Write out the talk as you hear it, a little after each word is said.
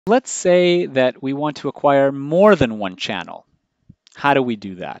Let's say that we want to acquire more than one channel. How do we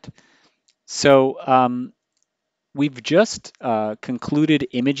do that? So we've just concluded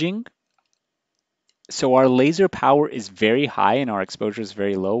imaging. So our laser power is very high and our exposure is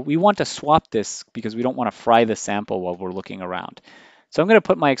very low. We want to swap this because we don't want to fry the sample while we're looking around. So I'm going to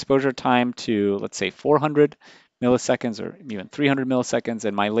put my exposure time to, let's say, 400 milliseconds or even 300 milliseconds,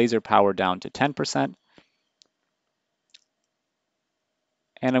 and my laser power down to 10%.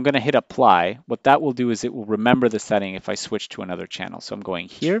 And I'm going to hit apply. What that will do is it will remember the setting if I switch to another channel. So I'm going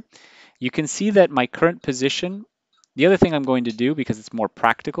here. You can see that my current position, the other thing I'm going to do because it's more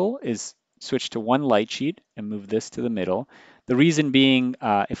practical is switch to one light sheet and move this to the middle. The reason being,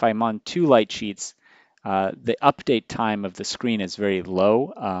 if I'm on two light sheets, the update time of the screen is very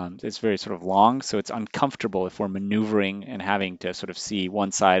low. It's very sort of long, so it's uncomfortable if we're maneuvering and having to sort of see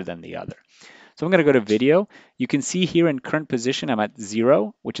one side then the other. So I'm going to go to video. You can see here in current position, I'm at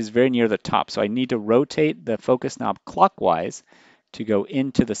 0, which is very near the top. So I need to rotate the focus knob clockwise to go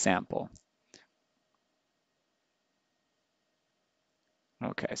into the sample.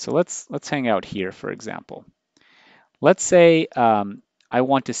 Okay, so let's hang out here, for example. Let's say I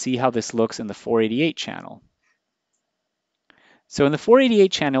want to see how this looks in the 488 channel. So in the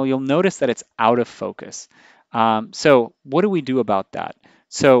 488 channel, you'll notice that it's out of focus. So what do we do about that?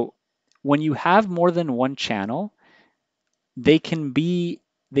 So when you have more than one channel, they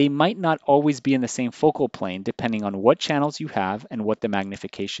might not always be in the same focal plane depending on what channels you have and what the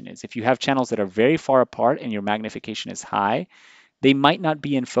magnification is. If you have channels that are very far apart and your magnification is high, they might not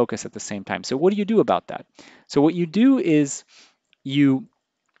be in focus at the same time. So what do you do about that? So what you do is you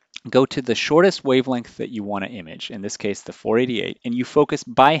go to the shortest wavelength that you want to image, in this case the 488, and you focus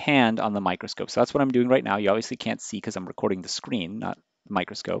by hand on the microscope. So that's what I'm doing right now. You obviously can't see because I'm recording the screen, not the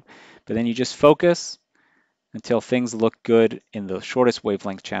microscope. But then you just focus until things look good in the shortest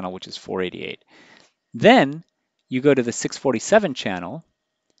wavelength channel, which is 488. Then you go to the 647 channel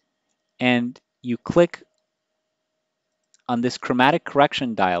and you click on this chromatic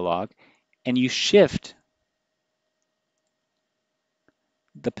correction dialog and you shift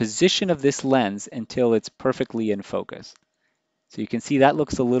the position of this lens until it's perfectly in focus. So you can see that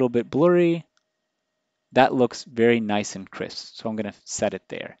looks a little bit blurry. That looks very nice and crisp. So I'm going to set it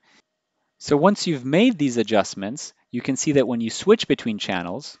there. So once you've made these adjustments, you can see that when you switch between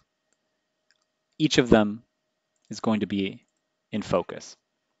channels, each of them is going to be in focus.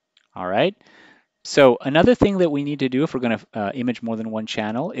 All right. So another thing that we need to do if we're going to image more than one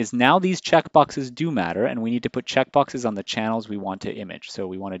channel is now these checkboxes do matter, and we need to put checkboxes on the channels we want to image. So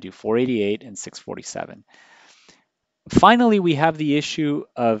we want to do 488 and 647. Finally, we have the issue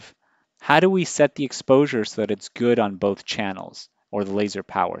of how do we set the exposure so that it's good on both channels or the laser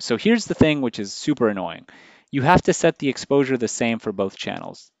power. So here's the thing which is super annoying. You have to set the exposure the same for both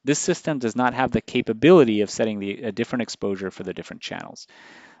channels. This system does not have the capability of setting a different exposure for the different channels.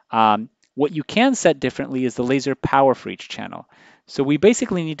 What you can set differently is the laser power for each channel. So we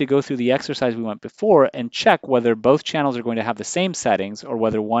basically need to go through the exercise we went before and check whether both channels are going to have the same settings or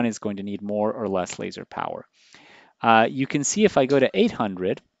whether one is going to need more or less laser power. You can see if I go to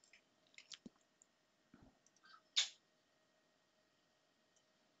 800,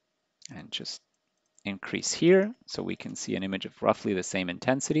 and just increase here so we can see an image of roughly the same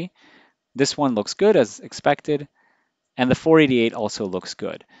intensity. This one looks good as expected, and the 488 also looks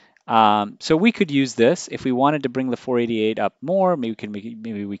good. So we could use this if we wanted to bring the 488 up more.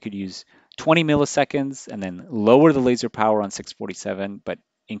 Maybe we could use 20 milliseconds and then lower the laser power on 647, but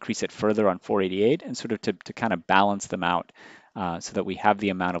increase it further on 488, and sort of to kind of balance them out so that we have the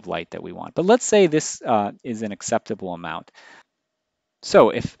amount of light that we want. But let's say this is an acceptable amount.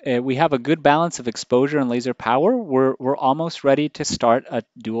 So if we have a good balance of exposure and laser power, we're almost ready to start a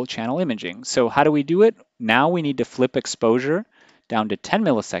dual channel imaging. So how do we do it? Now we need to flip exposure down to 10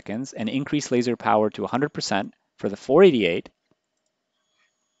 milliseconds and increase laser power to 100% for the 488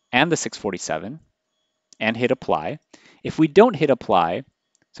 and the 647 and hit apply. If we don't hit apply,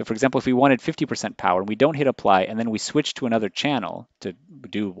 so for example, if we wanted 50% power and we don't hit apply and then we switch to another channel to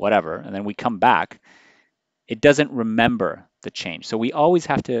do whatever, and then we come back, it doesn't remember the change. So we always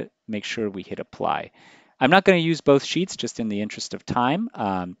have to make sure we hit apply. I'm not going to use both sheets just in the interest of time.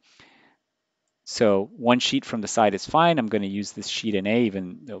 So one sheet from the side is fine. I'm going to use this sheet in A,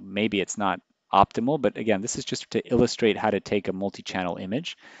 even though maybe it's not optimal. But again, this is just to illustrate how to take a multi-channel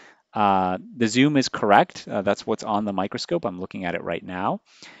image. The zoom is correct. That's what's on the microscope. I'm looking at it right now.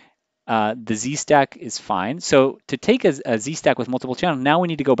 The Z-stack is fine. So to take a Z-stack with multiple channels, now we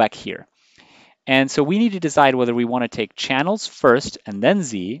need to go back here. And so we need to decide whether we want to take channels first and then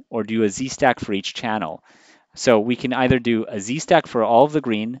Z, or do a Z-stack for each channel. So we can either do a Z-stack for all of the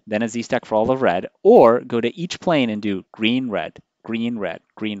green, then a Z-stack for all the red, or go to each plane and do green, red, green, red,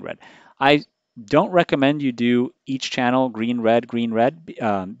 green, red. I don't recommend you do each channel green, red,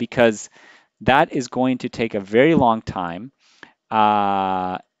 because that is going to take a very long time.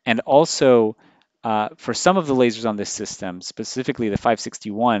 And also, for some of the lasers on this system, specifically the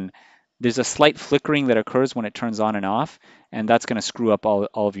 561, there's a slight flickering that occurs when it turns on and off, and that's going to screw up all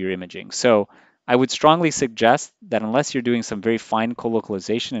of your imaging. So I would strongly suggest that unless you're doing some very fine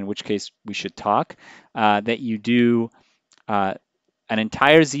colocalization, in which case we should talk, that you do uh, an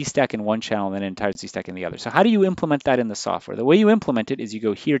entire Z-stack in one channel and then an entire Z-stack in the other. So how do you implement that in the software? The way you implement it is you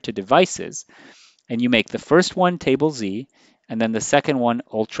go here to Devices, and you make the first one Table Z, and then the second one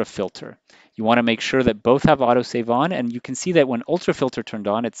Ultra Filter. You want to make sure that both have autosave on, and you can see that when Ultra Filter turned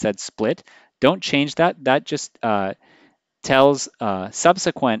on, it said split. Don't change that. That just tells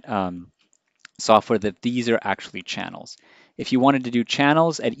subsequent software that these are actually channels. If you wanted to do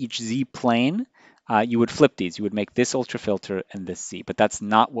channels at each Z plane, you would flip these. You would make this Ultra Filter and this Z, but that's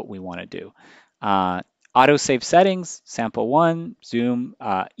not what we want to do. Autosave settings, sample one, zoom,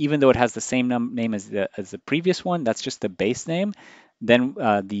 even though it has the same name as the previous one, that's just the base name, then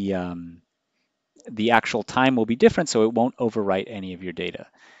the actual time will be different, so it won't overwrite any of your data.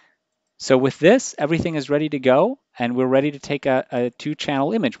 So with this, everything is ready to go, and we're ready to take a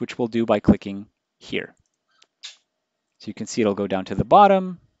two-channel image, which we'll do by clicking here. So you can see it'll go down to the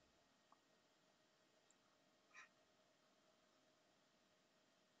bottom.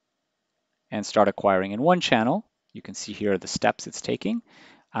 And start acquiring in one channel. You can see here the steps it's taking.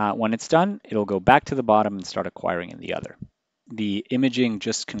 When it's done, it'll go back to the bottom and start acquiring in the other. The imaging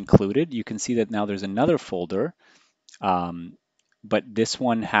just concluded. You can see that now there's another folder, but this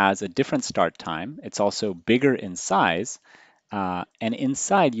one has a different start time. It's also bigger in size. And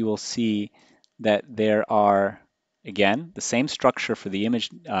inside you will see that there are, again, the same structure for the image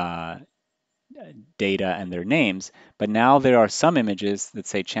data and their names, but now there are some images that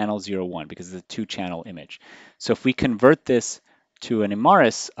say channel 01 because it's a two-channel image. So if we convert this to an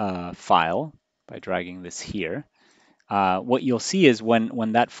Imaris file by dragging this here, what you'll see is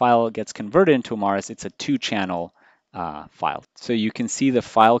when that file gets converted into Imaris, it's a two-channel file. So you can see the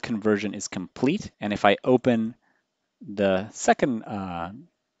file conversion is complete, and if I open the second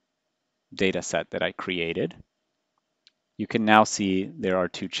data set that I created, you can now see there are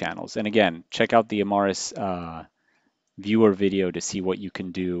two channels. And again, check out the Imaris viewer video to see what you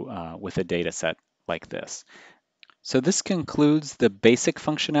can do with a data set like this. So this concludes the basic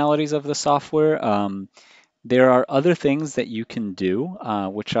functionalities of the software. There are other things that you can do,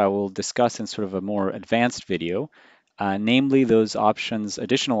 which I will discuss in sort of a more advanced video. Namely, those options,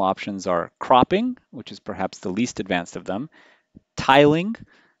 additional options are cropping, which is perhaps the least advanced of them, tiling,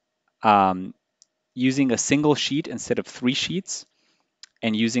 using a single sheet instead of 3 sheets,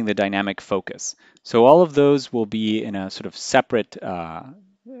 and using the dynamic focus. So all of those will be in a sort of separate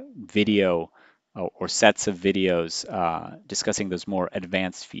video or sets of videos discussing those more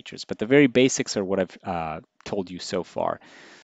advanced features. But the very basics are what I've told you so far.